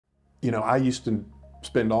I used to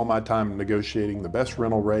spend all my time negotiating the best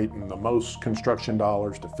rental rate and the most construction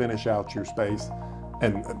dollars to finish out your space.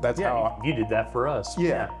 And that's how you did that for us.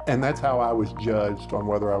 Yeah, and that's how I was judged on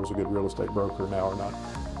whether I was a good real estate broker now or not.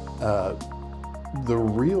 The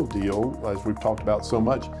real deal, as we've talked about so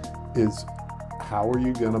much, is how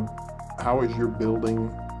is your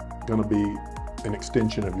building gonna be an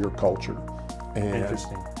extension of your culture?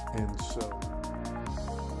 Interesting. And so.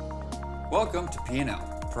 Welcome to P&L,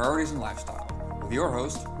 Priorities and Lifestyle, with your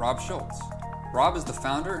host, Rob Schultz. Rob is the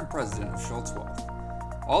founder and president of Schultz Wealth.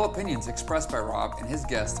 All opinions expressed by Rob and his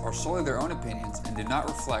guests are solely their own opinions and do not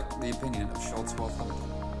reflect the opinion of Schultz Wealth Limited.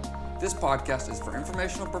 This podcast is for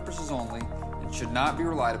informational purposes only and should not be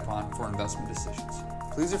relied upon for investment decisions.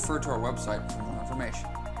 Please refer to our website for more information.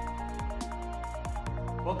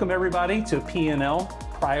 Welcome everybody to P&L,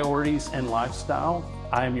 Priorities and Lifestyle.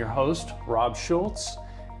 I am your host, Rob Schultz,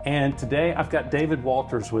 and today I've got David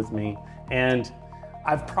Walters with me, and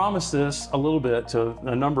I've promised this a little bit to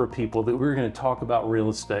a number of people that we're going to talk about real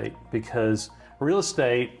estate, because real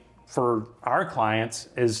estate for our clients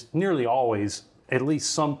is nearly always at least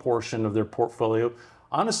some portion of their portfolio.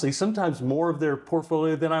 Honestly, sometimes more of their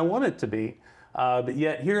portfolio than I want it to be. But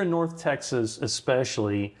yet here in North Texas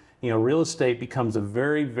especially, real estate becomes a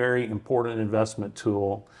very, very important investment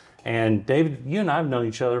tool. And David, you and I have known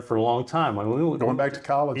each other for a long time. Going back to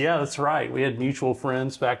college. Yeah, that's right. We had mutual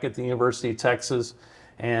friends back at the University of Texas.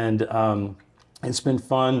 And it's been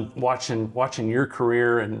fun watching your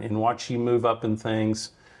career and watch you move up in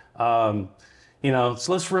things. So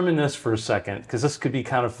let's reminisce for a second, because this could be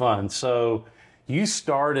kind of fun. So who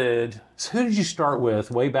did you start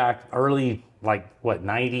with way back early,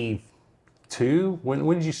 92?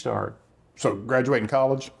 When did you start? So graduating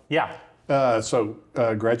college? Yeah.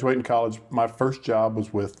 Graduating college, my first job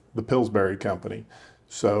was with the Pillsbury Company.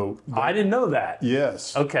 So I didn't know that.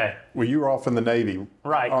 Yes. Okay. Well, you were off in the Navy.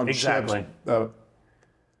 Right, on exactly. Ships,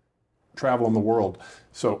 traveling the world.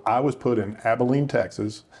 So I was put in Abilene,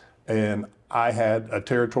 Texas, and I had a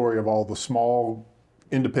territory of all the small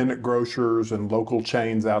independent grocers and local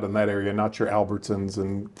chains out in that area, not your Albertsons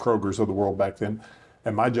and Krogers of the world back then.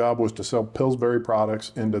 And my job was to sell Pillsbury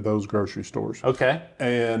products into those grocery stores. Okay.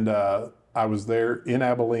 And I was there in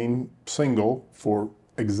Abilene, single, for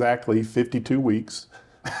exactly 52 weeks.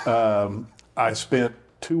 I spent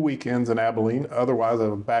 2 weekends in Abilene. Otherwise, I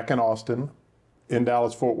was back in Austin, in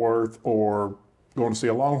Dallas, Fort Worth, or going to see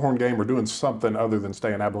a Longhorn game or doing something other than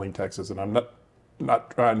stay in Abilene, Texas. And I'm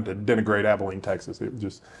not trying to denigrate Abilene, Texas. It was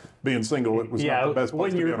just being single. It was not the best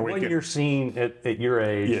place to be on a weekend. When you're seen at your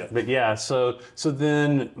age. Yeah. But yeah, so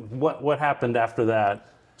then what happened after that?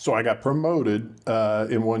 So I got promoted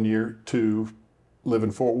in 1 year to live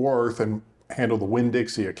in Fort Worth and handle the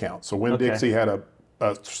Winn-Dixie account. So Winn-Dixie had a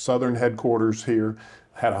southern headquarters here,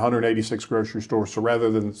 had 186 grocery stores. So rather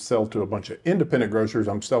than sell to a bunch of independent grocers,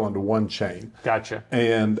 I'm selling to one chain. Gotcha.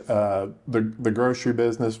 And the grocery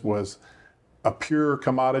business was a pure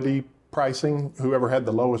commodity pricing. Whoever had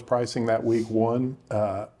the lowest pricing that week won.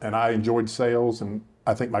 And I enjoyed sales, and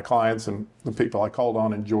I think my clients and the people I called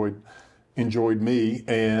on enjoyed me.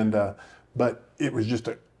 And but it was just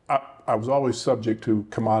I was always subject to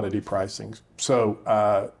commodity pricing. So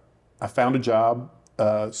I found a job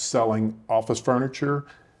selling office furniture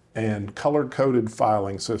and color-coded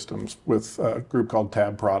filing systems with a group called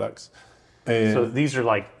Tab Products. And so these are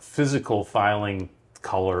like physical filing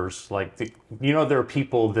colors. There are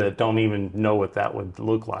people that don't even know what that would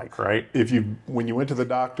look like, right? When you went to the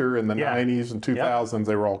doctor in the 90s and 2000s,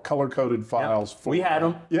 they were all color-coded files. We had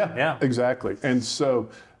them. Yeah, exactly. And so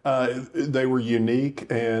they were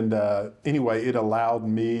unique, and anyway, it allowed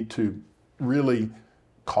me to really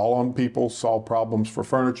call on people, solve problems for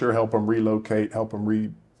furniture, help them relocate, help them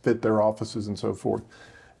refit their offices and so forth.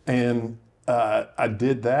 And I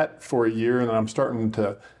did that for a year, and then I'm starting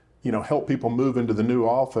to help people move into the new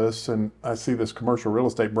office. And I see this commercial real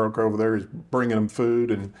estate broker over there is bringing them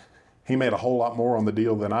food, and he made a whole lot more on the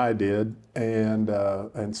deal than I did.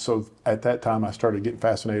 And so at that time, I started getting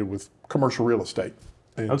fascinated with commercial real estate.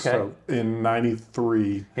 And okay. So in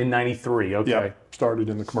 93. In 93, okay. Yeah, started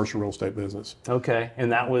in the commercial real estate business. Okay,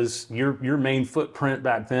 and that was your main footprint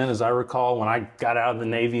back then, as I recall, when I got out of the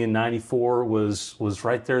Navy in 94, was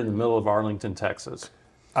right there in the middle of Arlington, Texas.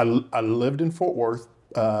 I lived in Fort Worth.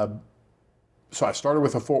 So I started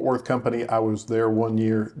with a Fort Worth company. I was there 1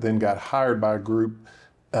 year, then got hired by a group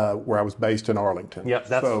where I was based in Arlington.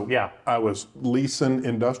 Yep, I was leasing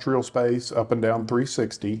industrial space up and down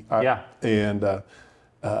 360.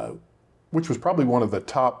 Which was probably one of the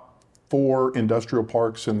top 4 industrial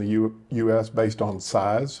parks in the U.S. based on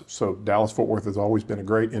size. So Dallas-Fort Worth has always been a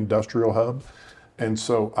great industrial hub. And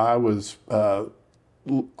so I was, on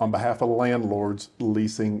behalf of the landlords,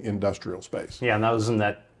 leasing industrial space. Yeah, and that was in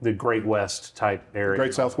the Great West type area.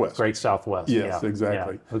 Great Southwest. Great Southwest. Yes, yeah.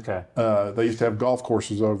 exactly. Yeah. Okay. They used to have golf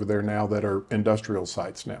courses over there now that are industrial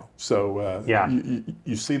sites now. So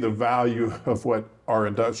you see the value of what our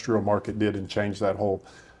industrial market did and changed that whole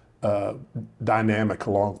dynamic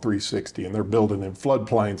along 360. And they're building in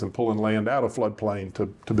floodplains and pulling land out of floodplain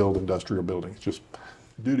to build industrial buildings, just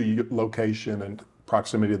due to location and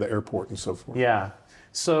proximity to the airport and so forth. Yeah.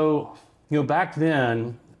 So, back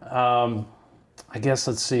then, I guess,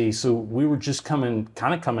 let's see. So we were just coming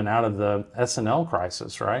out of the S&L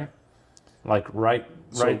crisis, right? Like right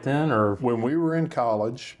then, or when we were in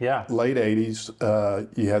college, yeah, late 80s,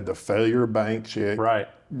 you had the failure of banks, right?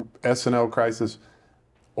 S&L crisis.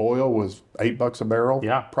 Oil was $8 a barrel,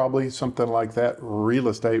 yeah, probably something like that. Real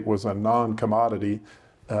estate was a non-commodity.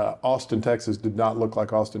 Austin, Texas did not look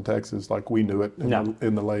like Austin, Texas like we knew it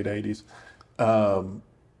in the late 80s.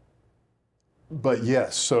 But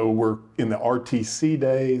yes, so we're in the RTC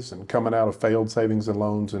days and coming out of failed savings and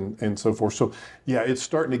loans and so forth. So yeah, it's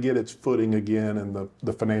starting to get its footing again, and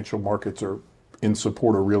the financial markets are in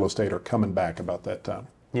support of real estate are coming back about that time.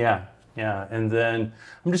 Yeah, yeah. And then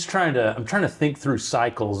I'm trying to think through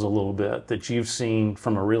cycles a little bit that you've seen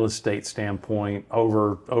from a real estate standpoint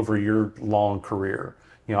over your long career.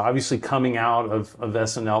 Obviously coming out of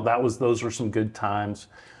S&L, those were some good times.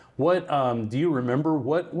 What do you remember?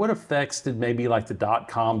 What effects did maybe like the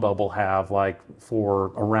 .com bubble have like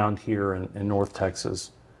for around here in North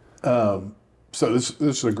Texas? So this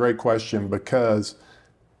is a great question because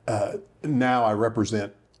now I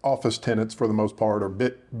represent office tenants for the most part, or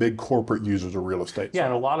big corporate users of real estate. Yeah,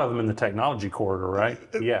 and a lot of them in the technology corridor, right?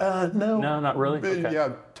 Yeah. No, not really. Okay.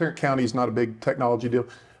 Yeah, Tarrant County is not a big technology deal.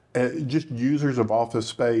 Just users of office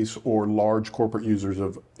space or large corporate users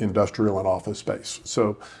of industrial and office space.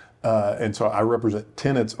 So, and so I represent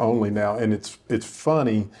tenants only now, and it's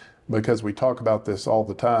funny because we talk about this all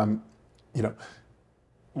the time.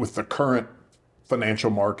 With the current financial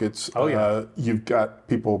markets, you've got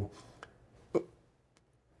people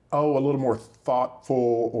a little more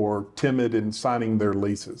thoughtful or timid in signing their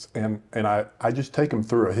leases, and I just take them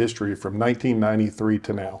through a history from 1993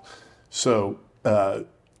 to now. So.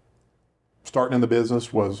 Starting in the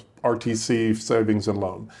business was RTC, savings and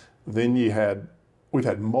loan. Then we've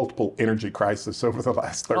had multiple energy crises over the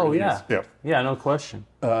last 30 years. Yeah, no question.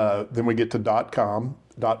 Then we get to .com.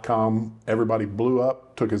 .com, everybody blew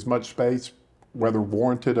up, took as much space, whether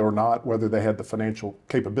warranted or not, whether they had the financial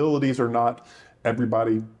capabilities or not,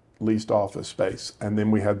 everybody leased office space. And then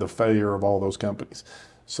we had the failure of all those companies.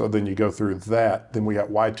 So then you go through that. Then we got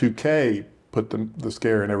Y2K, put the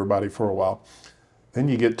scare in everybody for a while. Then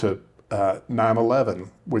you get to 9/11,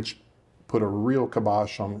 which put a real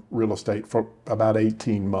kibosh on real estate for about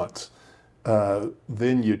 18 months.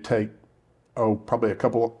 Then you take, probably a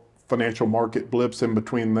couple of financial market blips in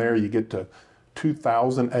between there. You get to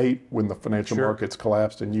 2008 when the financial markets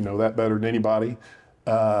collapsed, and you know that better than anybody.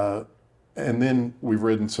 And then we've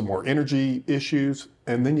ridden some more energy issues,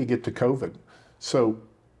 and then you get to COVID. So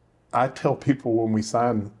I tell people when we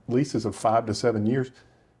sign leases of 5 to 7 years,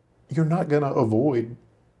 you're not going to avoid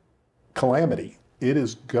calamity. It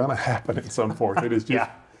is going to happen in some form. It is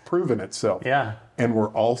just proven itself. Yeah. And we're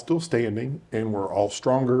all still standing, and we're all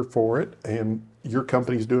stronger for it, and your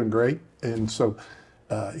company's doing great. And so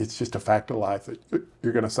it's just a fact of life that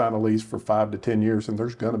you're going to sign a lease for 5 to 10 years, and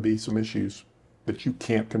there's going to be some issues that you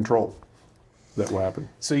can't control that will happen.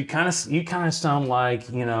 So you kind of sound like,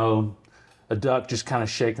 a duck just kind of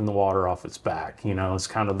shaking the water off its back. It's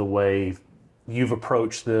kind of the way you've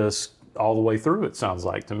approached this all the way through, it sounds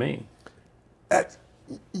like to me.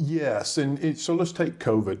 Yes, and so let's take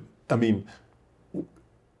COVID. I mean,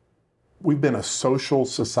 we've been a social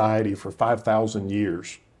society for 5,000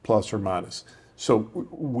 years, plus or minus. So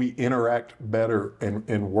we interact better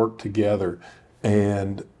and work together.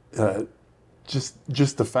 And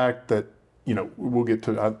just the fact that, we'll get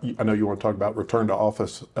to, I know you want to talk about return to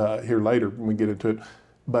office here later when we get into it,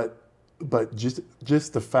 but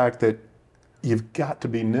just the fact that you've got to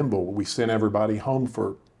be nimble. We sent everybody home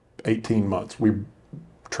for 18 months. We're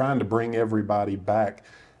trying to bring everybody back.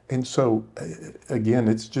 And so, again,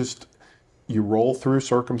 it's just, you roll through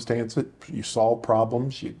circumstances, you solve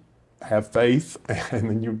problems, you have faith, and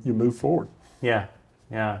then you move forward. Yeah,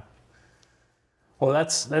 yeah. Well,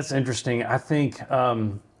 that's interesting. I think,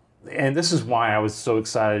 and this is why I was so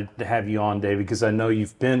excited to have you on, David, because I know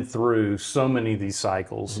you've been through so many of these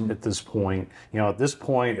cycles at this point. At this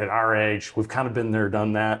point, at our age, we've kind of been there,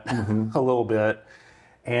 done that a little bit.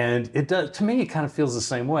 And it does, to me, it kind of feels the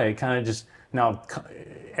same way. It kind of just Now,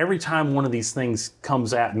 every time one of these things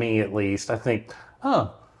comes at me, at least, I think,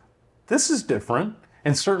 oh, this is different.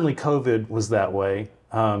 And certainly COVID was that way.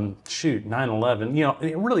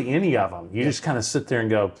 9/11, really any of them. You just kind of sit there and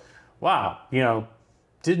go, wow,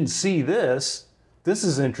 didn't see this. This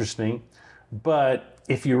is interesting. But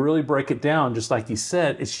if you really break it down, just like you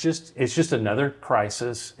said, it's just another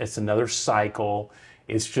crisis. It's another cycle.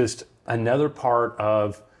 It's just another part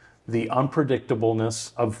of the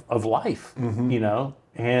unpredictableness of life,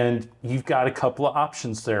 and you've got a couple of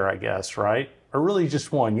options there, I guess, right? Or really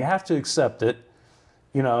just one. You have to accept it,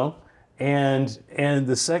 and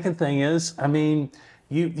the second thing is, I mean,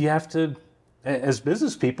 you have to, as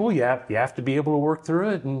business people, you have to be able to work through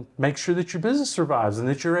it and make sure that your business survives and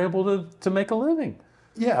that you're able to make a living.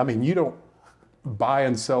 Yeah, I mean, you don't buy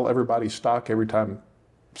and sell everybody's stock every time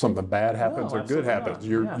something bad happens or good happens.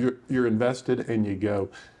 You're invested and you go.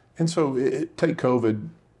 And so take COVID,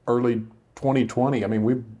 early 2020. I mean,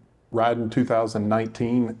 we riding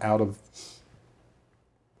 2019 out of,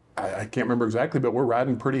 I can't remember exactly, but we're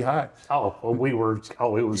riding pretty high. It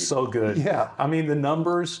was so good. Yeah. I mean, the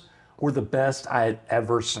numbers were the best I had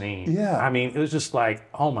ever seen. Yeah. I mean, it was just like,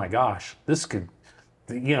 oh my gosh, this could,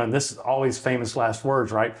 this is always famous last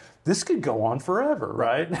words, right? This could go on forever,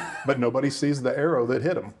 right? But nobody sees the arrow that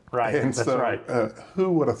hit them. Right, and that's so, right.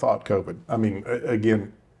 Who would have thought COVID? I mean,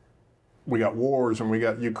 again, we got wars and we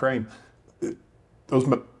got Ukraine. Those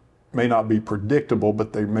may not be predictable,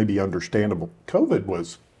 but they may be understandable. COVID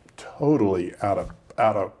was totally out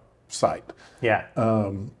of sight. Yeah.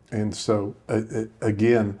 And so,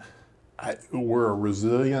 again, we're a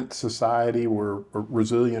resilient society. We're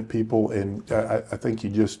resilient people, and I think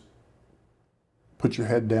you just put your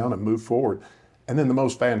head down and move forward. And then the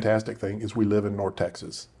most fantastic thing is we live in North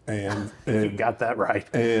Texas, and you got that right.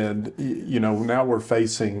 And now we're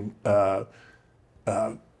facing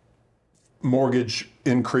mortgage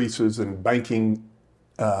increases and banking,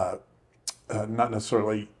 not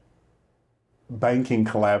necessarily banking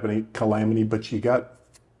calamity, but you got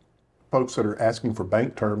folks that are asking for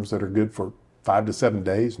bank terms that are good for 5 to 7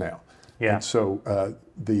 days now. Yeah. And so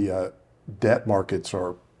the debt markets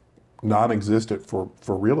are non-existent for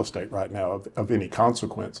real estate right now of any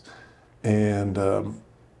consequence. And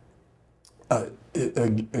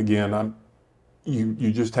again,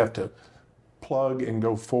 you just have to plug and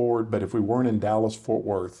go forward. But if we weren't in Dallas, Fort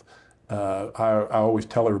Worth, I always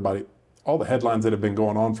tell everybody, all the headlines that have been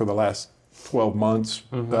going on for the last 12 months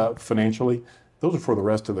financially, those are for the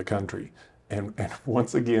rest of the country. And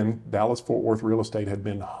once again, Dallas Fort Worth real estate had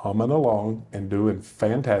been humming along and doing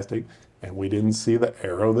fantastic, and we didn't see the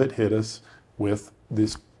arrow that hit us with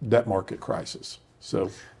this debt market crisis. So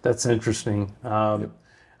that's interesting. I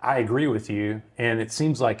agree with you, and it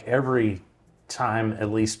seems like every time,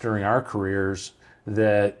 at least during our careers,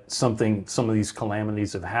 that some of these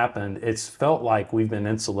calamities have happened, it's felt like we've been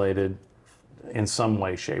insulated in some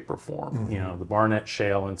way, shape, or form. The Barnett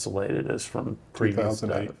Shale insulated us from previous from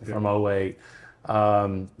 2008.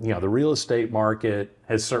 The real estate market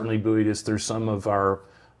has certainly buoyed us through some of our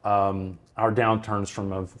downturns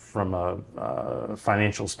from a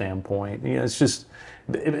financial standpoint. It's just,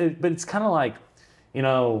 but it's kind of like,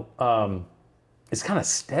 it's kind of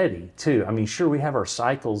steady too. I mean, sure, we have our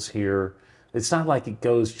cycles here. It's not like it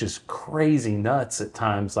goes just crazy nuts at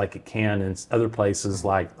times like it can in other places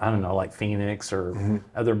like, I don't know, like Phoenix or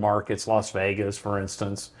other markets, Las Vegas, for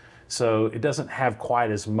instance. So it doesn't have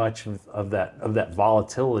quite as much of that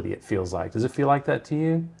volatility, it feels like. Does it feel like that to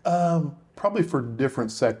you? Probably for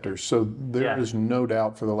different sectors. So there is no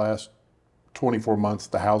doubt for the last 24 months,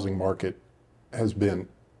 the housing market has been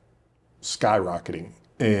skyrocketing.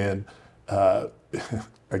 And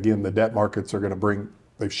again, the debt markets are going to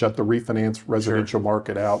they've shut the refinance residential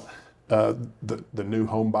market out. The new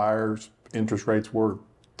home buyers interest rates were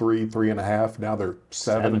 3.5. Now they're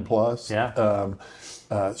 7 plus. Yeah.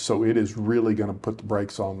 So it is really going to put the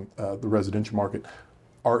brakes on the residential market.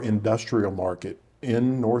 Our industrial market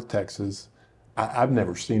in North Texas, I've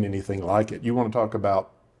never seen anything like it. You want to talk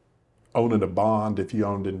about owning a bond if you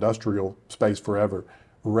owned industrial space forever.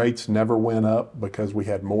 Rates never went up because we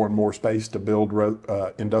had more and more space to build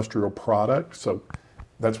industrial product. So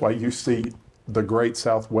that's why you see the great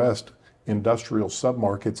Southwest industrial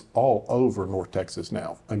submarkets all over North Texas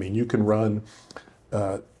now. I mean, you can run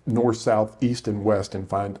north, south, east, and west and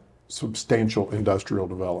find substantial industrial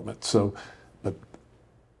development. So, but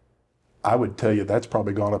I would tell you that's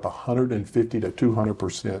probably gone up 150 to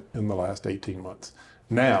 200% in the last 18 months.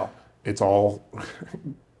 Now, it's all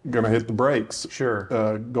going to hit the brakes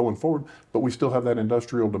going forward, but we still have that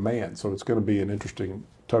industrial demand. So it's going to be an interesting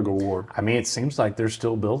tug of war. I mean, it seems like they're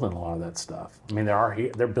still building a lot of that stuff. I mean,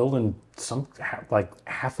 they're building some like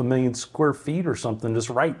 500,000 square feet or something just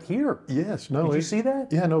right here. Yes, no. Did you see that?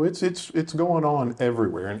 Yeah, no, it's going on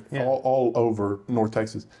everywhere and all over North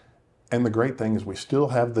Texas. And the great thing is we still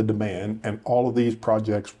have the demand, and all of these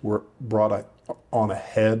projects were brought on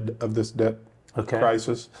ahead of this debt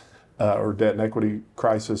crisis or debt and equity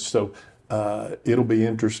crisis. So it'll be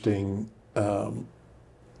interesting.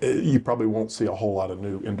 You probably won't see a whole lot of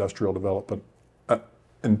new industrial development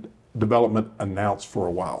announced for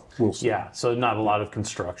a while. We'll see. Yeah, so not a lot of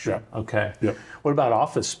construction. Yeah. Okay. Yep. What about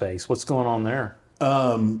office space? What's going on there?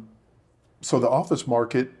 So the office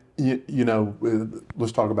market, you know,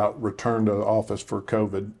 let's talk about return to office for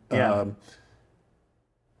COVID. Yeah.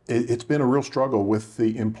 It's been a real struggle with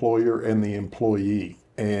the employer and the employee.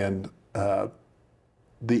 And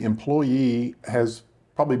the employee has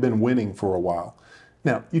probably been winning for a while.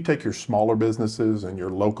 Now, you take your smaller businesses and your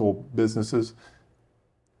local businesses,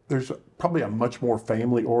 there's probably a much more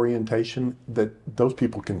family orientation that those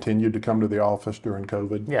people continued to come to the office during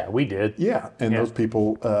COVID. Yeah, we did. Yeah, and those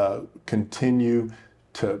people continue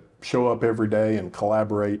to show up every day and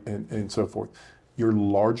collaborate and so forth. Your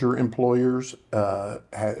larger employers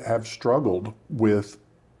have struggled with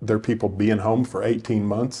their people being home for 18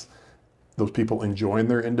 months. Those people enjoying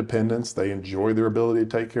their independence, they enjoy their ability to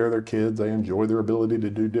take care of their kids, they enjoy their ability to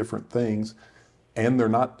do different things, and they're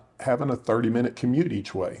not having a 30-minute commute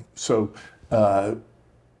each way. So while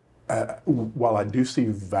I do see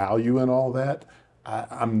value in all that,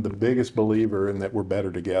 I'm the biggest believer in that we're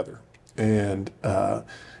better together. And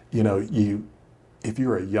you know, if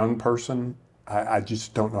you're a young person, I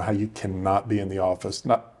just don't know how you cannot be in the office,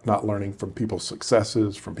 not learning from people's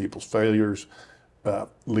successes, from people's failures,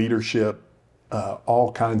 leadership,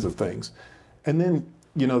 all kinds of things. And then,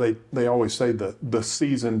 you know, they always say the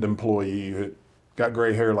seasoned employee who got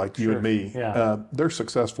gray hair like you and me, they're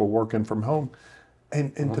successful working from home.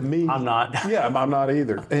 And to me, I'm not. Yeah, I'm not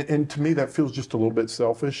either. And to me, that feels just a little bit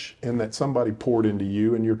selfish in that somebody poured into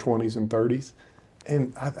you in your 20s and 30s.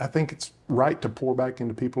 And I think it's right to pour back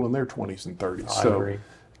into people in their 20s and 30s. I agree.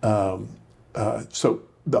 So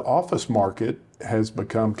the office market has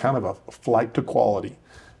become kind of a flight to quality.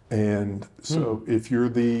 And so if you're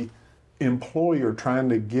the employer trying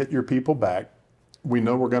to get your people back, we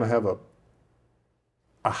know we're going to have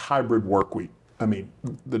a hybrid work week. I mean,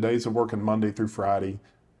 the days of working Monday through Friday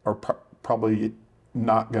are probably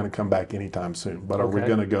not going to come back anytime soon. But are we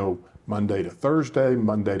going to go Monday to Thursday,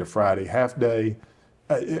 Monday to Friday, half day?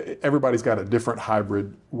 Everybody's got a different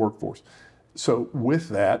hybrid workforce. So with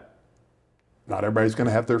that, not everybody's going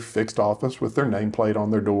to have their fixed office with their nameplate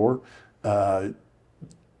on their door.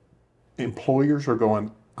 Employers are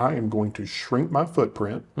going, I am going to shrink my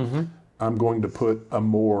footprint. I'm going to put a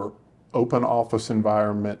more open office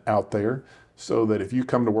environment out there so that if you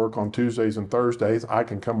come to work on Tuesdays and Thursdays, I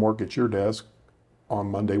can come work at your desk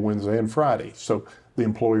on Monday, Wednesday, and Friday. So the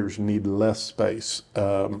employers need less space.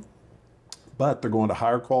 But they're going to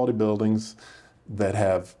higher quality buildings that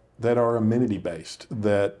are amenity based,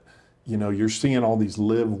 that, you know, you're seeing all these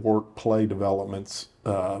live, work, play developments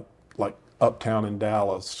like Uptown in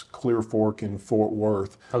Dallas, Clear Fork in Fort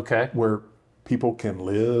Worth, where people can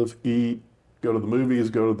live, eat, go to the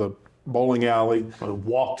movies, go to the bowling alley,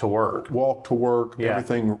 walk to work,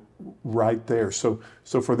 everything right there. So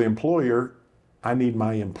for the employer, I need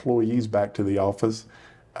my employees back to the office.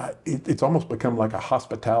 It's almost become like a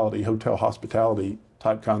hotel hospitality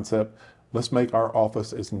type concept. Let's make our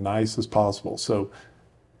office as nice as possible. So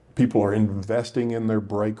people are investing in their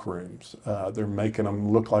break rooms. They're making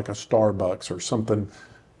them look like a Starbucks or something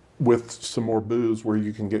with some more booze where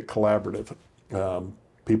you can get collaborative.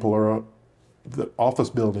 The office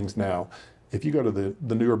buildings now, if you go to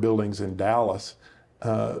the newer buildings in Dallas,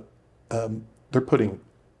 they're putting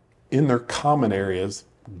in their common areas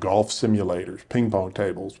golf simulators, ping pong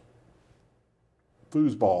tables,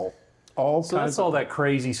 foosball, all So kinds that's all that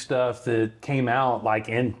crazy stuff that came out like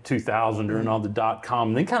in 2000 during all the .com,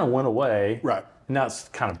 and then kind of went away. Right. And now it's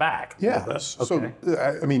kind of back. Yeah. So,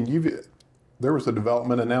 I mean, there was a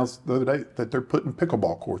development announced the other day that they're putting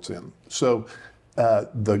pickleball courts in. So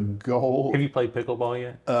the goal... Have you played pickleball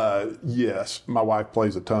yet? Yes. My wife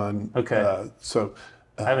plays a ton. Okay.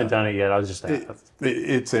 I haven't done it yet. I was just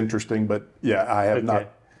it's interesting, but yeah, I have not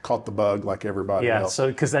caught the bug like everybody else. So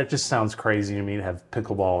because that just sounds crazy to me to have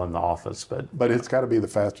pickleball in the office, but it's got to be the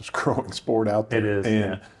fastest growing sport out there. It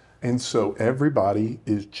is, and so everybody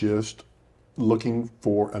is just looking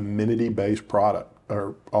for amenity-based product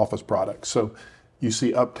or office products. So you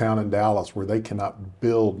see Uptown in Dallas where they cannot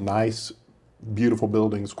build nice, beautiful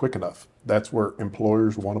buildings quick enough. That's where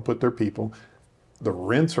employers want to put their people. the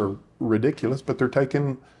rents are ridiculous, but their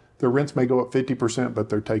rents may go up 50%, but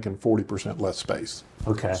they're taking 40% less space.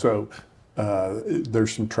 Okay. So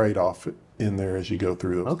there's some trade-off in there as you go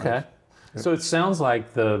through those Okay. things. So it sounds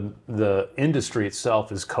like the industry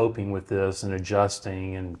itself is coping with this and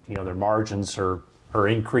adjusting, and their margins are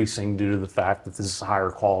increasing due to the fact that this is higher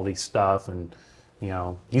quality stuff. And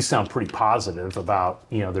you sound pretty positive about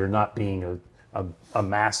there not being a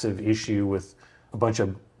massive issue with a bunch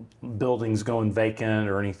of buildings going vacant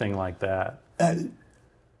or anything like that.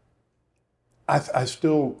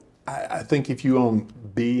 I think if you own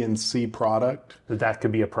B and C product, That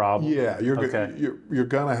could be a problem. yeah, you're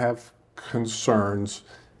going to have concerns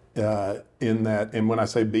in that. And when I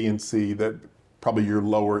say B and C, that probably your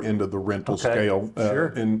lower end of the rental scale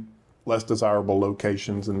in less desirable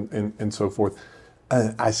locations and so forth.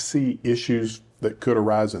 I see issues that could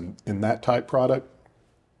arise in that type product,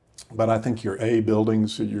 but I think your A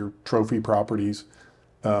buildings, your trophy properties,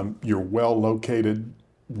 your well-located,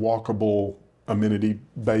 walkable,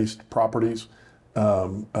 amenity-based properties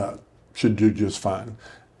should do just fine.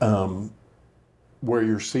 Where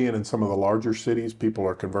you're seeing in some of the larger cities, people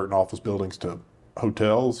are converting office buildings to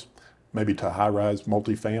hotels, maybe to high-rise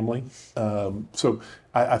multifamily. So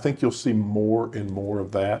I think you'll see more and more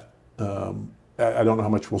of that. I don't know how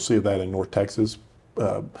much we'll see of that in North Texas.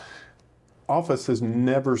 Office has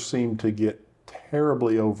never seemed to get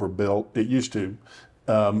terribly overbuilt. It used to,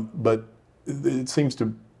 but it seems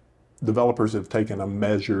to developers have taken a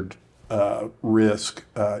measured risk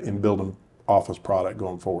in building office product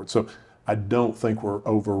going forward. So I don't think we're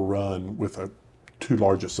overrun with a too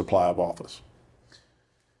large a supply of office.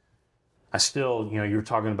 I still, you're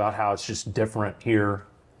talking about how it's just different here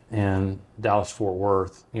in Dallas-Fort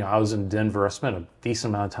Worth. I was in Denver. I spent a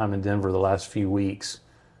decent amount of time in Denver the last few weeks.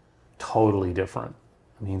 Totally different.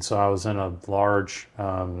 So I was in a large,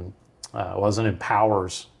 I wasn't in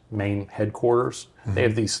Power's main headquarters. Mm-hmm. They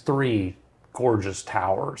have these 3 gorgeous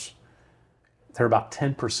towers. They're about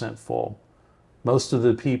 10% full. Most of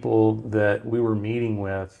the people that we were meeting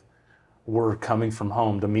with were coming from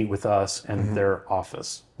home to meet with us in their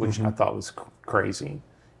office, which I thought was crazy.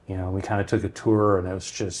 We kind of took a tour, and it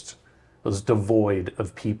was devoid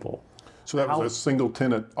of people. So that was a single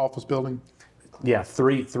tenant office building? Yeah,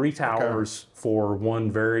 three towers for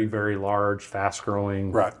one very, very large, fast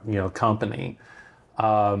growing company.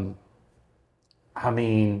 How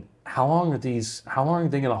long are they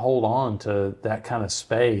going to hold on to that kind of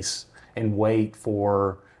space and wait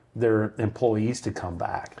for their employees to come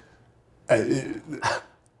back?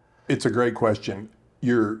 It's a great question.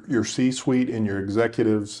 Your C-suite and your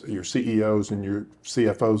executives, your CEOs and your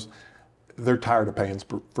CFOs, they're tired of paying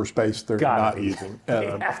for space they're not using. They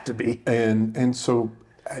have to be. And so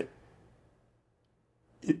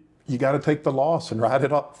you got to take the loss and write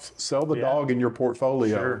it off, sell the dog in your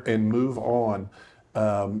portfolio and move on.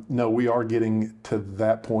 No, we are getting to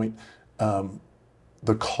that point.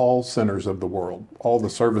 The call centers of the world, all the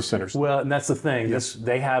service centers. Well, and that's the thing. Yes.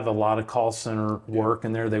 They have a lot of call center work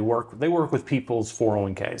in there. They work with people's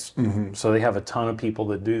 401ks. Mm-hmm. So they have a ton of people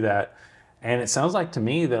that do that. And it sounds like to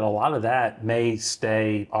me that a lot of that may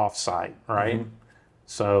stay off-site, right? Mm-hmm.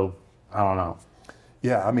 So I don't know.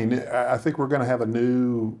 Yeah, I think we're going to have a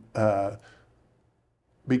new,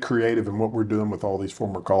 be creative in what we're doing with all these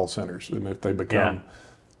former call centers. And if they become,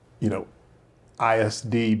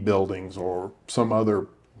 ISD buildings or some other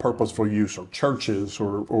purposeful use, or churches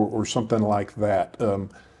or something like that.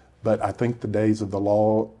 But I think the days of the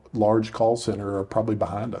large call center are probably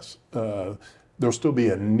behind us. There'll still be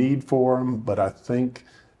a need for them, but I think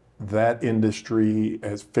that industry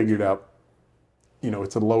has figured out,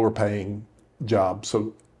 it's a lower paying job.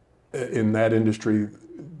 So in that industry,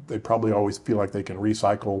 they probably always feel like they can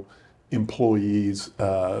recycle employees.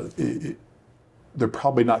 They're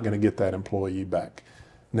probably not going to get that employee back.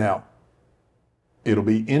 Now, it'll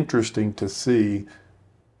be interesting to see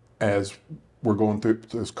as we're going through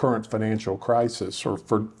this current financial crisis or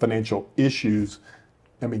for financial issues.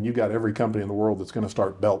 You got every company in the world that's going to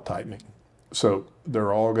start belt tightening. So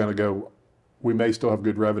they're all going to go, we may still have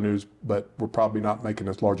good revenues, but we're probably not making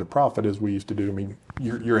as large a profit as we used to do.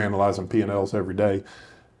 You're analyzing P&Ls every day.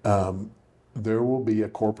 There will be a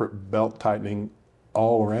corporate belt tightening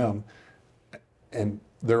all around. And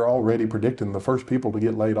they're already predicting the first people to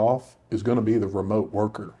get laid off is going to be the remote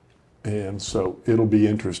worker. And so it'll be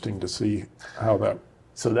interesting to see how that.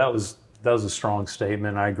 So that was a strong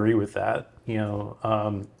statement. I agree with that.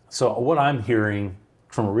 So what I'm hearing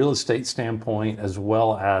from a real estate standpoint, as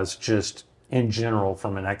well as just in general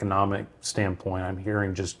from an economic standpoint, I'm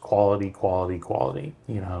hearing just quality.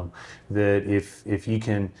 That if you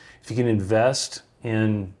can invest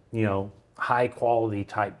in high quality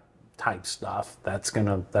type stuff, that's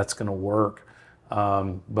gonna work.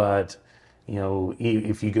 But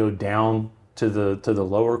if you go down to the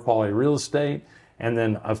lower quality real estate, and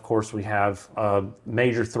then of course we have a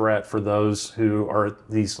major threat for those who are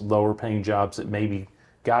these lower paying jobs that maybe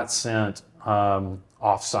got sent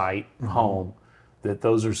off-site home. That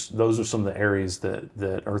those are some of the areas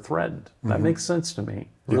that are threatened. That makes sense to me.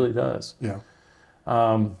 It really does. Yeah.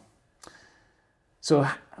 So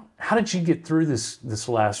how did you get through this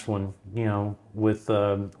last one? With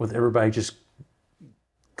everybody just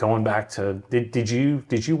going back to did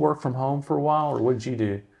you work from home for a while, or what did you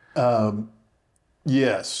do?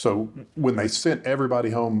 Yes. So when they sent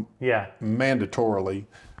everybody home, mandatorily,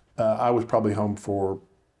 I was probably home for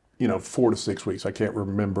 4 to 6 weeks. I can't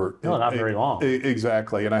remember. No, not very long.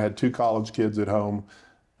 Exactly. And I had 2 college kids at home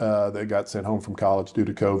that got sent home from college due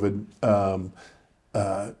to COVID.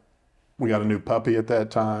 We got a new puppy at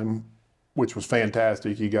that time, which was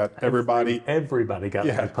fantastic. You got everybody. Everybody got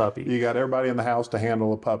a new puppy. You got everybody in the house to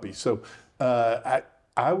handle a puppy. So I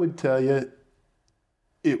would tell you,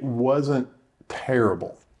 it wasn't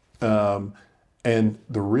terrible. And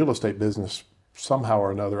the real estate business, somehow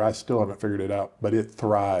or another, I still haven't figured it out, but it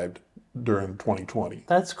thrived during 2020.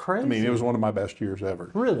 That's crazy. I mean, it was one of my best years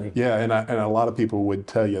ever. Really? Yeah, and a lot of people would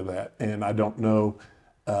tell you that. And I don't know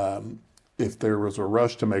if there was a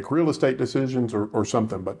rush to make real estate decisions or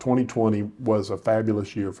something, but 2020 was a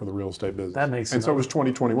fabulous year for the real estate business. That makes and so was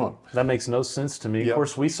 2021. That makes no sense to me. Yep. Of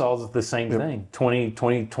course, we saw the same thing.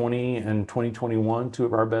 2020 and 2021, 2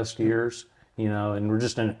 of our best years. And we're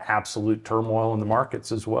just in absolute turmoil in the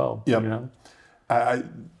markets as well. Yep.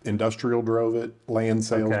 Industrial drove it, land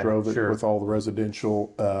sales drove it with all the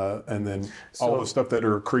residential, and then all the stuff that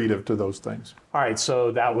are accretive to those things. All right,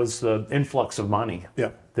 so that was the influx of money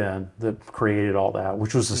then that created all that,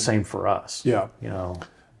 which was the same for us. Yeah.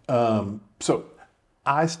 So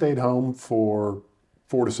I stayed home for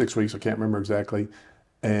 4 to 6 weeks, I can't remember exactly,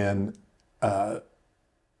 and I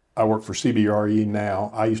work for CBRE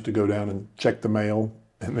now. I used to go down and check the mail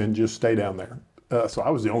and then just stay down there. So I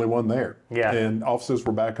was the only one there. Yeah. And offices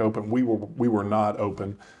were back open. We were not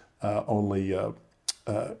open. And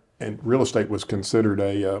real estate was considered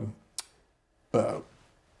a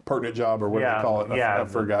pertinent job, or what do they call it? I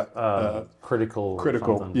forgot.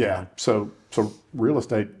 Critical. Yeah. So real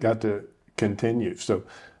estate got to continue. So,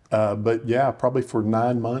 but yeah, probably for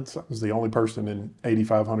 9 months, I was the only person in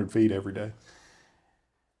 8,500 feet every day.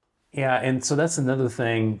 Yeah, and so that's another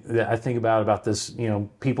thing that I think about this,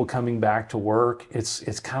 people coming back to work.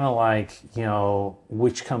 It's kind of like,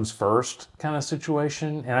 which comes first kind of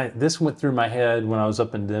situation. And this went through my head when I was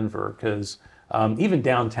up in Denver, because even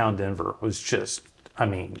downtown Denver was just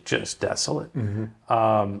desolate.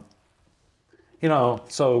 Mm-hmm.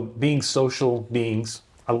 So being social beings,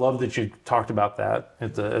 I love that you talked about that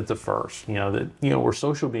at the first, that, we're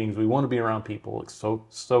social beings. We want to be around people,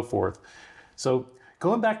 so forth. So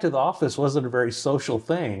going back to the office wasn't a very social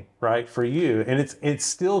thing, right, for you. And it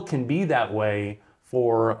still can be that way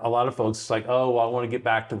for a lot of folks. It's like, oh, well, I want to get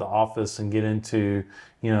back to the office and get into,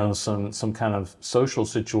 some kind of social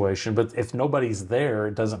situation. But if nobody's there,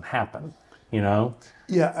 it doesn't happen,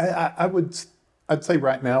 Yeah, I'd say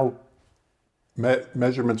right now,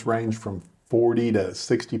 measurements range from 40 to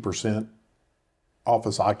 60%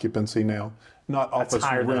 office occupancy now. Not office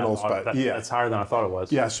rentals, but that's higher than I thought it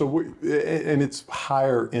was. Yeah, so and it's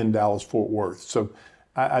higher in Dallas-Fort Worth. So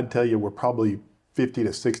I'd tell you we're probably 50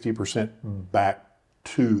 to 60% back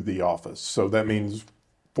to the office. So that means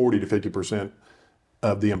 40 to 50%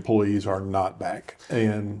 of the employees are not back.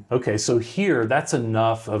 And okay, so here that's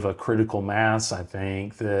enough of a critical mass, I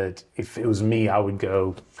think, that if it was me, I would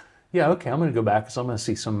go, yeah, okay, I'm going to go back because I'm going to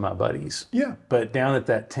see some of my buddies. Yeah. But down at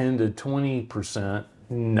that 10 to 20%.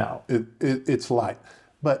 No. It's light.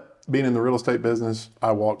 But being in the real estate business,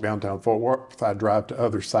 I walk downtown Fort Worth, I drive to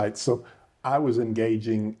other sites. So I was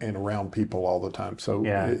engaging and around people all the time. So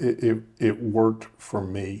it worked for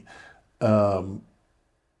me.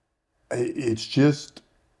 It's just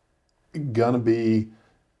going to be,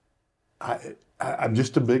 I'm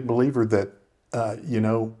just a big believer that,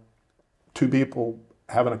 2 people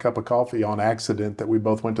having a cup of coffee on accident that we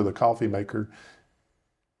both went to the coffee maker,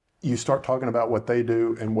 you start talking about what they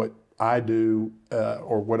do and what I do,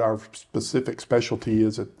 or what our specific specialty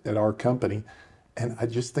is at our company. And I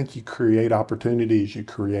just think you create opportunities, you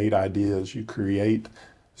create ideas, you create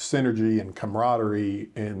synergy and camaraderie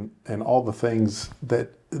and all the things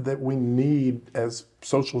that we need as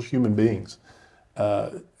social human beings.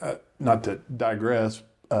 Not to digress,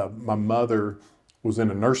 my mother was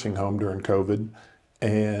in a nursing home during COVID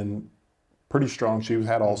and pretty strong. She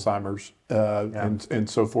had Alzheimer's and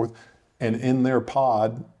so forth. And in their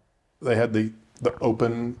pod, they had the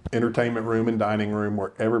open entertainment room and dining room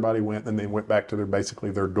where everybody went, and they went back to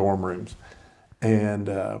basically their dorm rooms. And,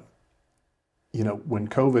 when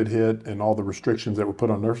COVID hit and all the restrictions that were put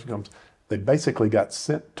on nursing homes, they basically got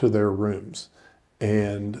sent to their rooms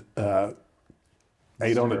and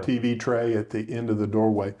ate on a TV tray at the end of the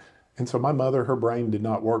doorway. And so my mother, her brain did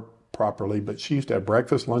not work properly, but she used to have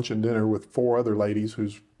breakfast, lunch, and dinner with 4 other ladies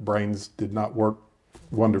whose brains did not work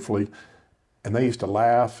wonderfully. And they used to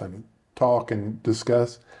laugh and talk and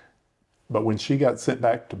discuss. But when she got sent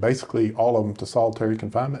back to basically all of them to solitary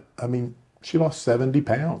confinement, I mean, she lost 70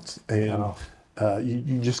 pounds. And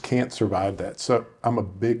you just can't survive that. So I'm a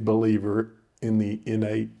big believer in the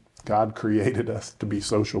innate, God created us to be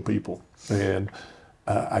social people. And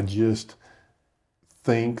I just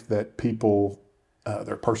think that people,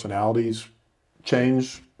 their personalities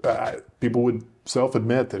change. People would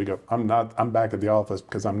self-admit that they go, I'm back at the office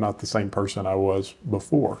because I'm not the same person I was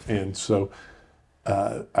before. And so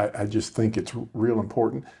I just think it's real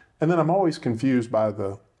important. And then I'm always confused by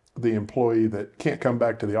the employee that can't come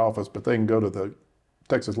back to the office, but they can go to the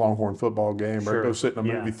Texas Longhorn football game or go sit in a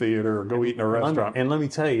movie theater or go eat in a restaurant. And let me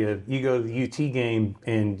tell you, you go to the UT game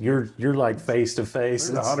and you're like face to face.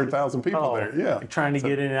 There's 100,000 people there. Yeah, trying to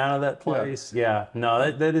get in and out of that place. Yeah,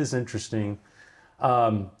 no, that is interesting.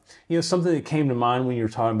 Something that came to mind when you were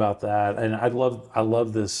talking about that, and I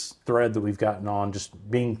love this thread that we've gotten on,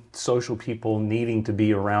 just being social people, needing to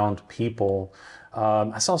be around people.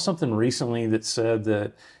 I saw something recently that said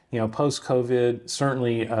that, post-COVID,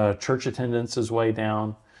 certainly church attendance is way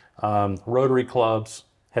down. Rotary clubs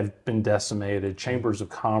have been decimated, chambers of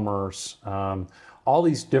commerce, all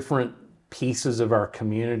these different pieces of our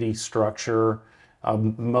community structure,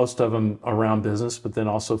 most of them around business, but then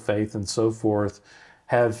also faith and so forth,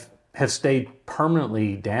 have stayed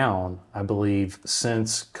permanently down, I believe,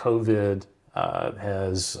 since COVID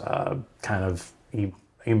has kind of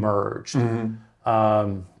emerged.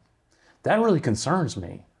 Mm-hmm. That really concerns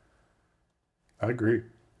me. I agree.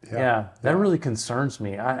 Yeah, that really concerns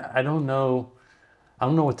me. I don't know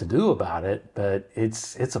what to do about it, but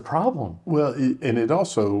it's a problem. Well, and it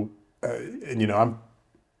also, I'm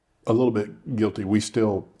a little bit guilty. We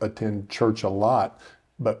still attend church a lot,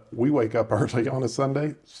 but we wake up early on a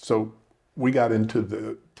Sunday, so we got into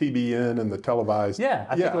the TBN and the televised. Yeah,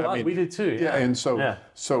 I think we did too. Yeah, and so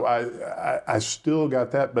I still got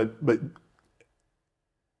that, but.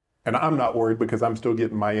 And I'm not worried because I'm still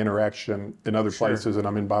getting my interaction in other places, and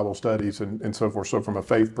I'm in Bible studies and so forth. So from a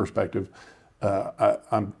faith perspective,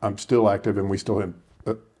 I'm still active, and we still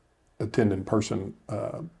attend in person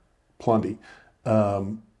plenty.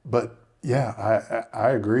 But yeah, I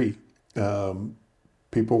agree.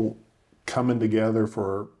 People coming together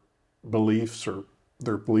for beliefs or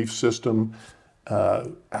their belief system,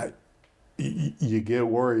 you get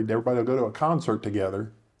worried. Everybody will go to a concert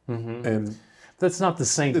together, and that's not the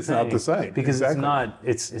same thing. It's not the same because exactly.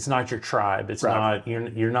 it's not your tribe. It's right.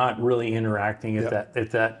 not you're not really interacting at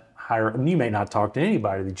that higher. You may not talk to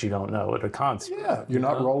anybody that you don't know at a concert. Yeah, you're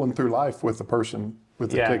not rolling through life with the person with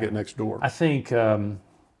the ticket next door. I think I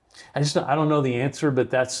don't know the answer, but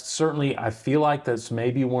that's certainly, I feel like that's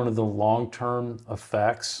maybe one of the long-term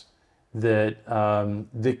effects that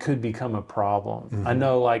that could become a problem. Mm-hmm. I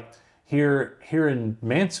know, like here in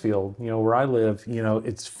Mansfield, where I live,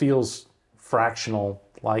 it feels fractional,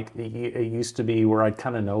 like it used to be, where I'd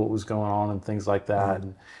kind of know what was going on and things like that. Mm-hmm.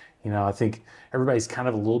 And I think everybody's kind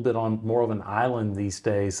of a little bit on more of an island these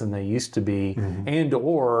days than they used to be, mm-hmm. and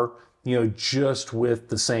or just with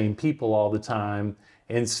the same people all the time,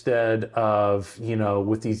 instead of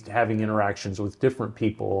with these having interactions with different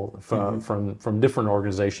people from different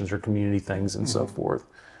organizations or community things and so forth.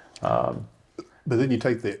 But then you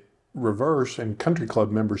take the reverse, and country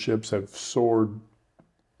club memberships have soared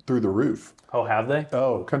through the roof. Oh, have they?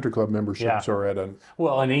 Oh, country club memberships are at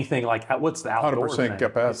well, anything like, what's the outdoor 100% thing?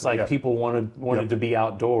 capacity. It's like people wanted to be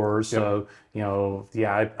outdoors. Yep. So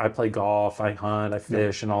I play golf, I hunt, I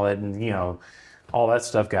fish, and all that, and all that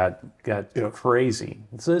stuff got crazy.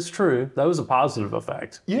 So it's true. That was a positive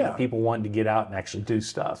effect. Yeah. People wanted to get out and actually do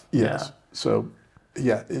stuff. Yes. Yeah. So,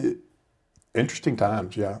 interesting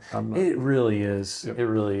times. Yeah. It really is. Yep. It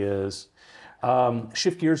really is.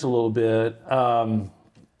 Shift gears a little bit.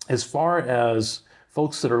 As far as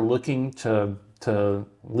folks that are looking to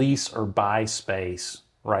lease or buy space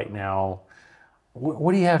right now,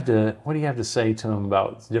 what do you have to say to them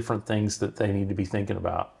about different things that they need to be thinking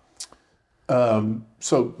about?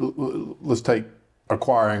 So let's take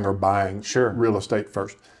acquiring or buying real estate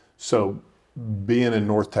first. So being in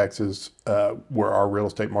North Texas, where our real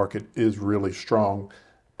estate market is really strong,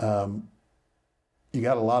 you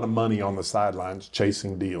got a lot of money on the sidelines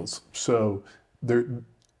chasing deals. So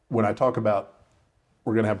when I talk about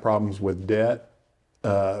we're going to have problems with debt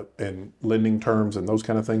and lending terms and those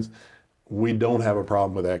kind of things, we don't have a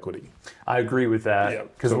problem with equity. I agree with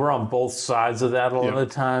that because we're on both sides of that a lot of the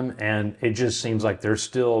time, and it just seems like there's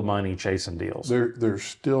still money chasing deals. There's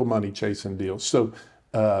still money chasing deals. So,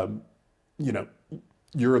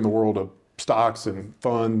 you're in the world of stocks and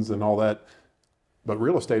funds and all that, but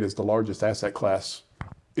real estate is the largest asset class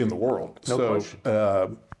in the world.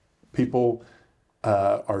 question. People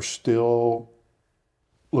are still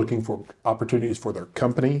looking for opportunities for their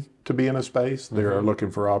company to be in a space. They're looking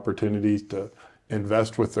for opportunities to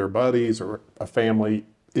invest with their buddies or a family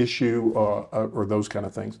issue or those kind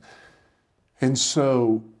of things. And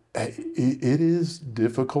so it is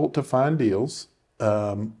difficult to find deals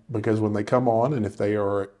because when they come on, and if they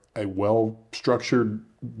are a well-structured,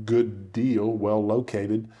 good deal,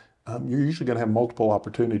 well-located, you're usually going to have multiple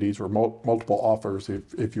opportunities or multiple offers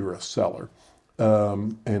if you're a seller.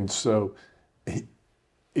 And so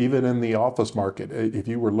even in the office market, if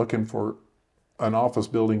you were looking for an office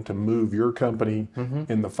building to move your company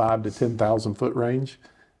in the 5,000 to 10,000 foot range,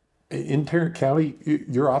 in Tarrant County,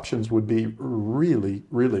 your options would be really,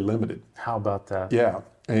 really limited. How about that? Yeah,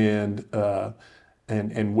 and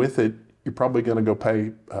with it, you're probably going to go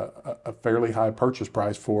pay a fairly high purchase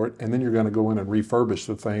price for it, and then you're going to go in and refurbish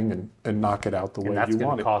the thing and knock it out the way you want it. And that's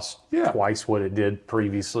going to cost twice what it did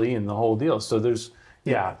previously in the whole deal. So there's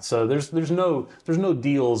no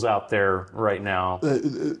deals out there right now.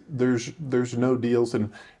 There's no deals,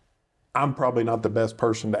 and I'm probably not the best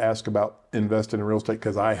person to ask about investing in real estate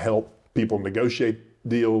because I help people negotiate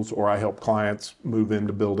deals or I help clients move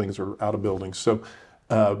into buildings or out of buildings. So,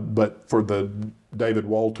 but for the David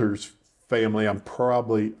Walters family,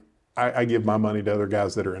 I give my money to other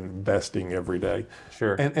guys that are investing every day.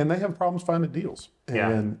 Sure. And they have problems finding deals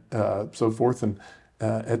and so forth. And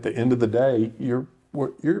at the end of the day, you're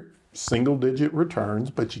single-digit returns,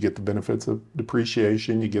 but you get the benefits of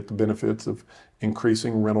depreciation, you get the benefits of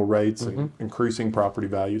increasing rental rates and increasing property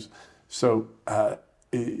values. So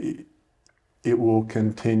it will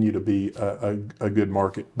continue to be a good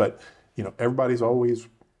market. But everybody's always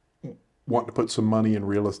wanting to put some money in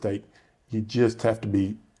real estate. You just have to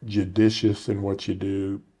be judicious in what you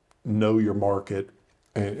do, know your market,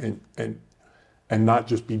 and not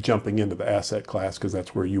just be jumping into the asset class because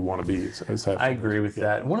that's where you want to be. I agree with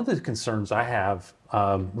that. One of the concerns I have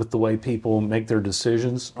with the way people make their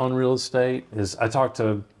decisions on real estate is I talk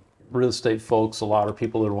to real estate folks, a lot of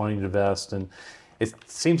people that are wanting to invest, and it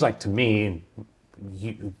seems like to me,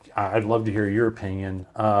 I'd love to hear your opinion,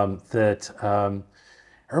 that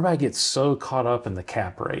everybody gets so caught up in the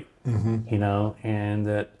cap rate, and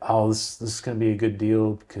that, this is going to be a good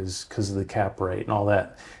deal because of the cap rate and all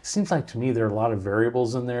that. It seems like to me there are a lot of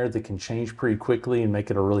variables in there that can change pretty quickly and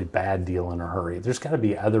make it a really bad deal in a hurry. There's got to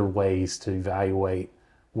be other ways to evaluate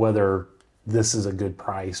whether this is a good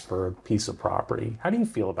price for a piece of property. How do you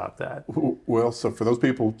feel about that? Well, so for those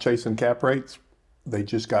people chasing cap rates, they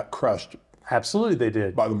just got crushed. Absolutely, they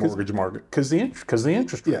did by the mortgage market because the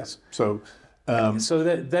interest rates. Yes. So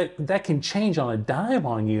that can change on a dime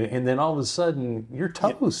on you, and then all of a sudden you're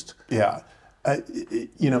toast. Yeah.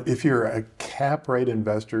 If you're a cap rate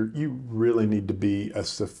investor, you really need to be a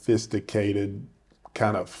sophisticated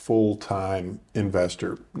kind of full-time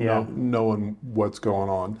investor, knowing what's going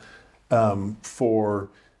on. For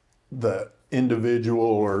the individual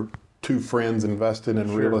or two friends investing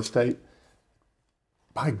in real estate,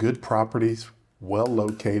 buy good properties, well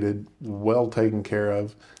located, well taken care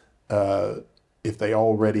of. If they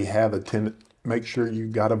already have a tenant, make sure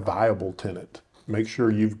you've got a viable tenant. Make sure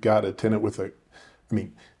you've got a tenant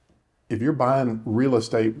if you're buying real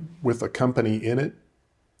estate with a company in it,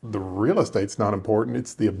 the real estate's not important.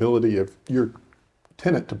 It's the ability of your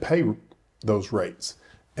tenant to pay those rates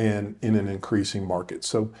and in an increasing market.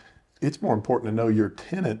 So it's more important to know your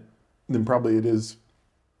tenant than probably it is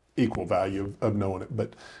equal value of knowing it.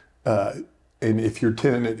 But and if your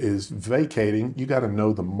tenant is vacating, you got to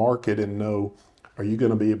know the market and know, are you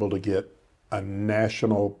going to be able to get a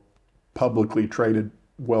national, publicly traded,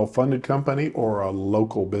 well-funded company or a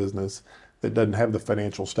local business that doesn't have the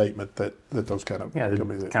financial statement that those kind of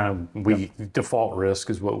companies have? Default risk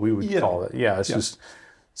is what we would call it. Yeah, it's just,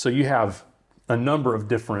 so you have a number of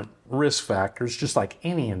different risk factors, just like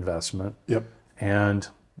any investment. Yep. And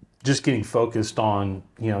just getting focused on,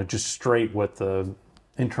 just straight what the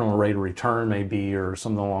internal rate of return may be or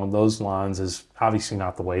something along those lines is obviously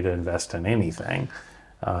not the way to invest in anything.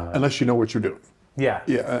 Unless you know what you're doing. Yeah.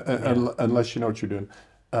 Unless you know what you're doing.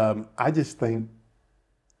 I just think,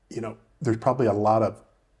 there's probably a lot of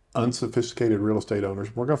unsophisticated real estate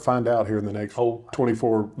owners. We're going to find out here in the next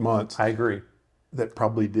 24 months. I agree. That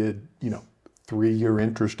probably did, 3-year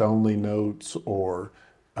interest only notes or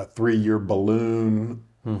a 3-year balloon.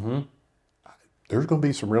 There's going to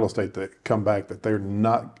be some real estate that come back that they're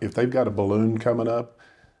not, if they've got a balloon coming up,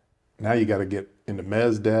 now you got to get into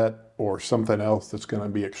mezz debt or something else that's going to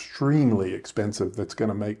be extremely expensive, that's going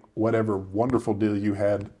to make whatever wonderful deal you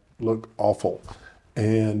had look awful.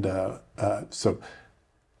 And so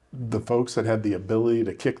the folks that had the ability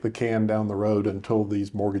to kick the can down the road until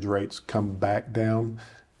these mortgage rates come back down,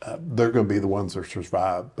 they're going to be the ones that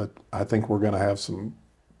survive. But I think we're going to have some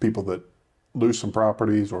people that lose some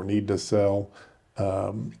properties or need to sell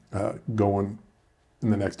going in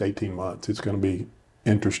the next 18 months. It's going to be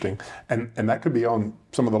interesting. And that could be on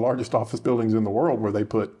some of the largest office buildings in the world where they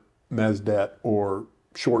put mezz debt or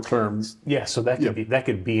short terms. Yeah, so that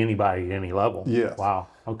could be anybody at any level. Yes. Wow.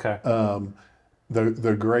 Okay.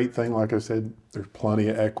 The great thing, like I said, there's plenty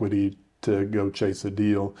of equity to go chase a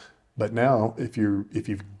deal. But now, if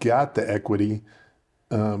you've got the equity,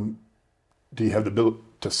 do you have the ability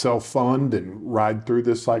to self-fund and ride through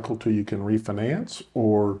this cycle till you can refinance,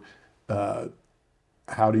 or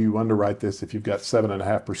how do you underwrite this if you've got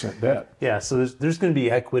 7.5% debt? Yeah, so there's going to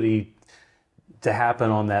be equity to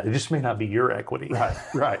happen on that. It just may not be your equity.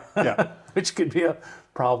 Right, yeah. Which could be a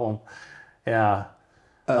problem. Yeah.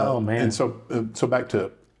 Oh, man. And so back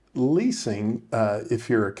to leasing, if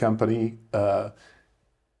you're a company, I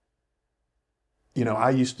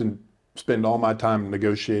used to spend all my time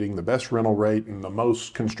negotiating the best rental rate and the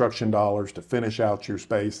most construction dollars to finish out your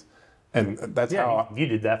space. And that's how you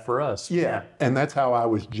did that for us. Yeah. And that's how I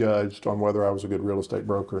was judged on whether I was a good real estate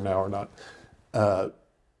broker now or not.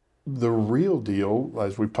 The real deal,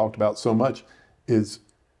 as we've talked about so much, is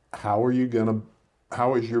how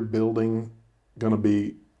is your building going to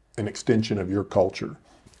be an extension of your culture?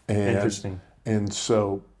 And, interesting. And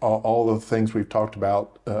so all the things we've talked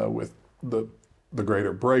about with the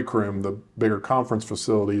greater break room, the bigger conference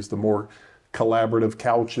facilities, the more collaborative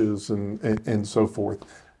couches and so forth,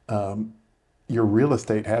 your real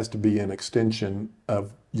estate has to be an extension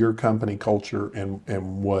of your company culture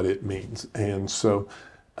and what it means. And so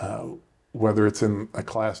whether it's in a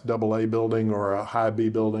class AA building or a high B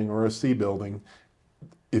building or a C building,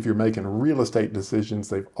 if you're making real estate decisions,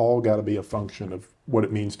 they've all got to be a function of what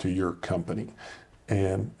it means to your company.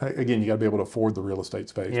 And again, you got to be able to afford the real estate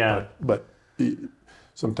space. Yeah. But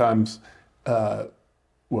sometimes,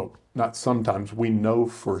 well, not sometimes, we know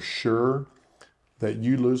for sure that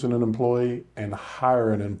you losing an employee and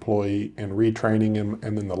hire an employee and retraining him,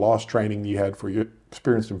 and then the lost training you had for your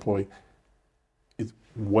experienced employee is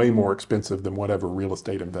way more expensive than whatever real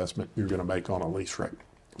estate investment you're going to make on a lease rate.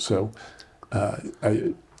 So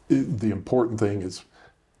the important thing is,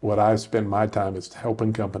 what I spend my time is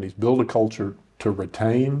helping companies build a culture to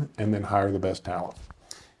retain and then hire the best talent.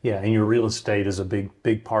 Yeah, and your real estate is a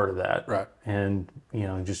big part of that. Right. And,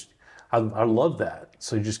 I love that.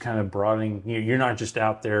 So just kind of broadening, you're not just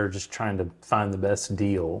out there just trying to find the best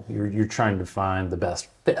deal. You're trying to find the best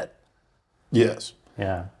fit. Yes.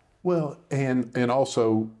 Yeah. Well, and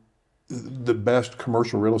also the best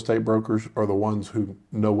commercial real estate brokers are the ones who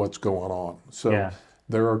know what's going on. So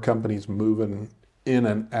there are companies moving in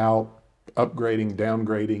and out, upgrading,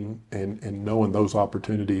 downgrading, and knowing those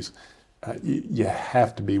opportunities. You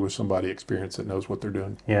have to be with somebody experienced that knows what they're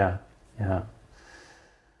doing. Yeah, yeah.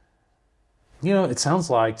 It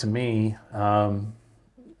sounds like to me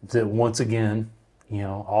that once again,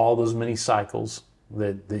 all those many cycles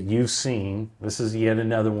that you've seen, this is yet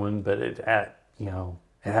another one, but it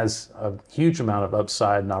has a huge amount of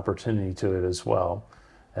upside and opportunity to it as well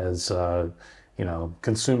as,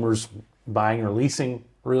 consumers buying or leasing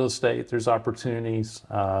real estate. There's opportunities.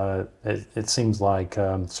 It seems like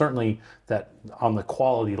certainly that on the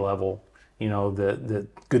quality level, that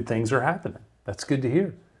good things are happening. That's good to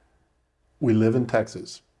hear. We live in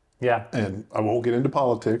Texas. Yeah. And I won't get into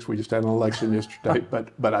politics. We just had an election yesterday.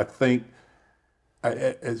 But I think,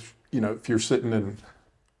 if you're sitting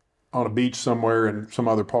on a beach somewhere in some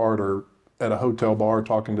other part or at a hotel bar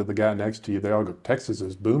talking to the guy next to you, they all go, Texas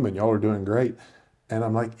is booming. Y'all are doing great. And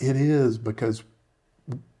I'm like, it is, because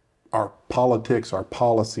our politics, our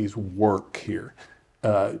policies work here.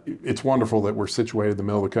 It's wonderful that we're situated in the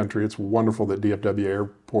middle of the country. It's wonderful that DFW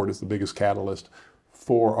Airport is the biggest catalyst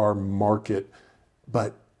for our market.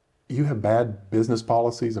 But you have bad business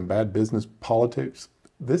policies and bad business politics,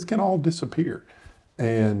 this can all disappear.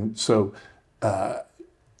 And so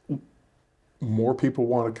more people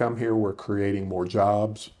want to come here. We're creating more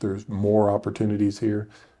jobs. There's more opportunities here.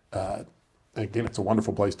 Again, it's a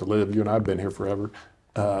wonderful place to live. You and I have been here forever.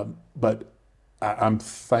 But I'm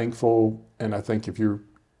thankful, and I think if you're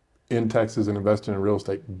in Texas and investing in real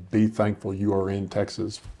estate, be thankful you are in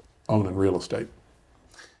Texas owning real estate.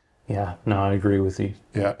 Yeah, no, I agree with you.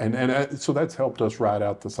 Yeah, and so that's helped us ride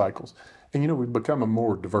out the cycles. And, we've become a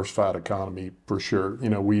more diversified economy for sure.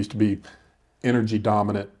 We used to be energy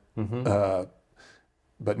dominant,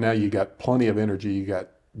 but now you got plenty of energy. You got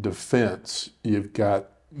defense, you've got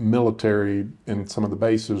military in some of the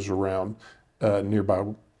bases around nearby.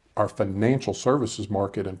 Our financial services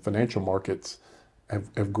market and financial markets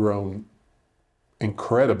have grown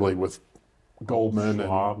incredibly with Goldman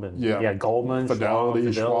Schwab and Goldman,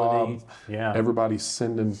 Fidelity, Schwab. Yeah, everybody's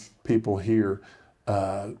sending people here.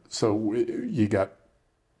 So you got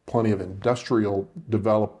plenty of industrial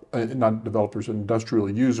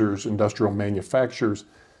industrial users, industrial manufacturers.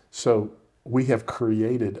 So we have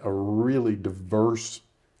created a really diverse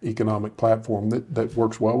economic platform that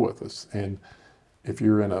works well with us. And if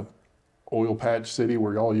you're in a oil patch city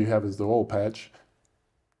where all you have is the oil patch,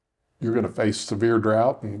 you're going to face severe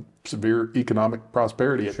drought and severe economic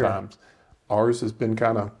prosperity at times. Ours has been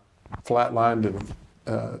kind of flatlined and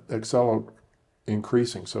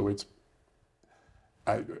increasing. So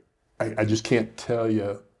I just can't tell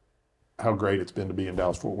you how great it's been to be in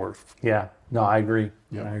Dallas-Fort Worth. Yeah, no, I agree.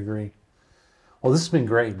 Yep. I agree. Well, this has been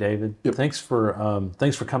great, David. Yep. Thanks for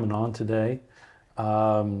coming on today.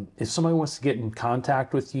 If somebody wants to get in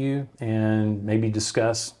contact with you and maybe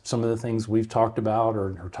discuss some of the things we've talked about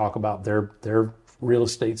or talk about their real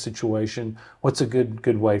estate situation, what's a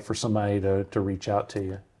good way for somebody to reach out to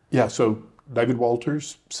you? Yeah, so David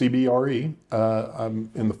Walters, CBRE.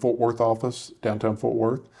 I'm in the Fort Worth office, downtown Fort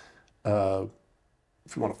Worth. If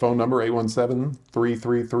you want a phone number,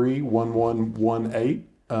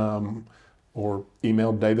 817-333-1118, or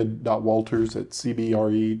email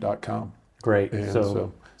david.walters@cbre.com. Great.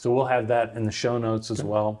 So we'll have that in the show notes as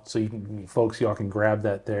well, so y'all can grab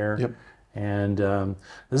that there. Yep. And this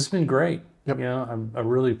has been great. Yep. I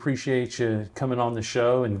really appreciate you coming on the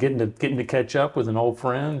show and getting to catch up with an old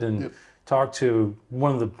friend and talk to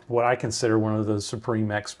what I consider one of the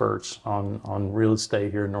supreme experts on real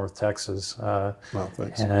estate here in North Texas. Well,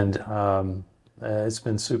 thanks. And it's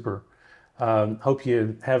been super. Hope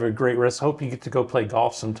you have a great rest. Hope you get to go play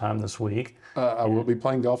golf sometime this week. I will be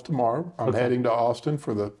playing golf tomorrow. I'm heading to Austin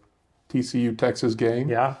for the TCU Texas game.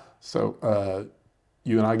 Yeah. So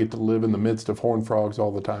you and I get to live in the midst of horned frogs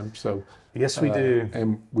all the time. So yes, we do.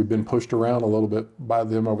 And we've been pushed around a little bit by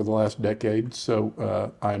them over the last decade.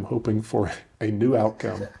 So I'm hoping for a new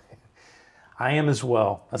outcome. I am as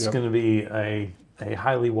well. That's Yep. going to be a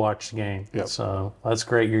highly watched game. Yep. So that's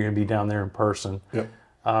great. You're going to be down there in person. Yep.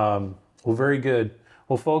 Well, very good.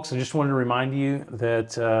 Well, folks, I just wanted to remind you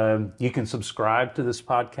that you can subscribe to this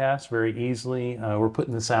podcast very easily. We're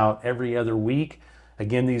putting this out every other week.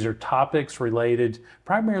 Again, these are topics related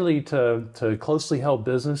primarily to closely held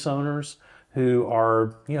business owners who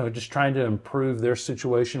are, just trying to improve their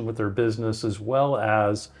situation with their business, as well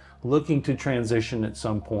as looking to transition at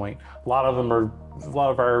some point. A lot of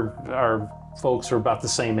our folks are about the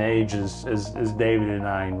same age as David and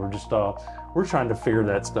I, and we're trying to figure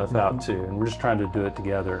that stuff out too, and we're just trying to do it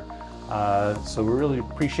together. So we really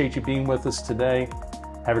appreciate you being with us today.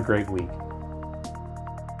 Have a great week.